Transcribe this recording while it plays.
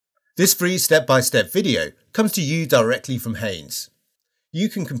This free step-by-step video comes to you directly from Haynes. You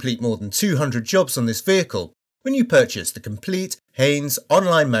can complete more than 200 jobs on this vehicle when you purchase the complete Haynes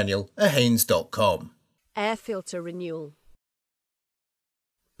online manual at haynes.com. Air filter renewal.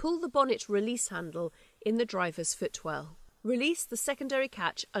 Pull the bonnet release handle in the driver's footwell. Release the secondary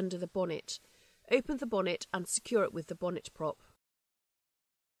catch under the bonnet. Open the bonnet and secure it with the bonnet prop.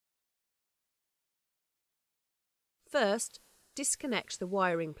 First, disconnect the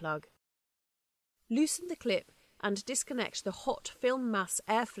wiring plug. Loosen the clip and disconnect the hot film mass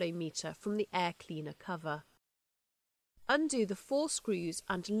airflow meter from the air cleaner cover. Undo the 4 screws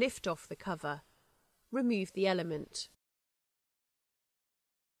and lift off the cover. Remove the element.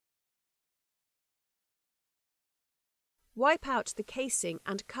 Wipe out the casing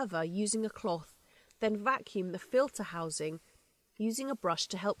and cover using a cloth, then vacuum the filter housing using a brush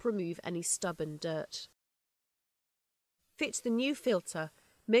to help remove any stubborn dirt. Fit the new filter,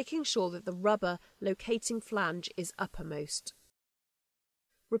 making sure that the rubber locating flange is uppermost.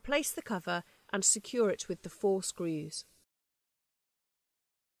 Replace the cover and secure it with the 4 screws.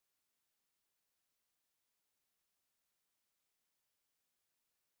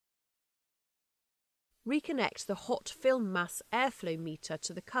 Reconnect the hot film mass airflow meter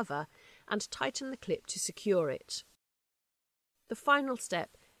to the cover and tighten the clip to secure it. The final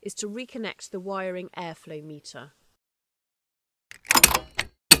step is to reconnect the wiring airflow meter.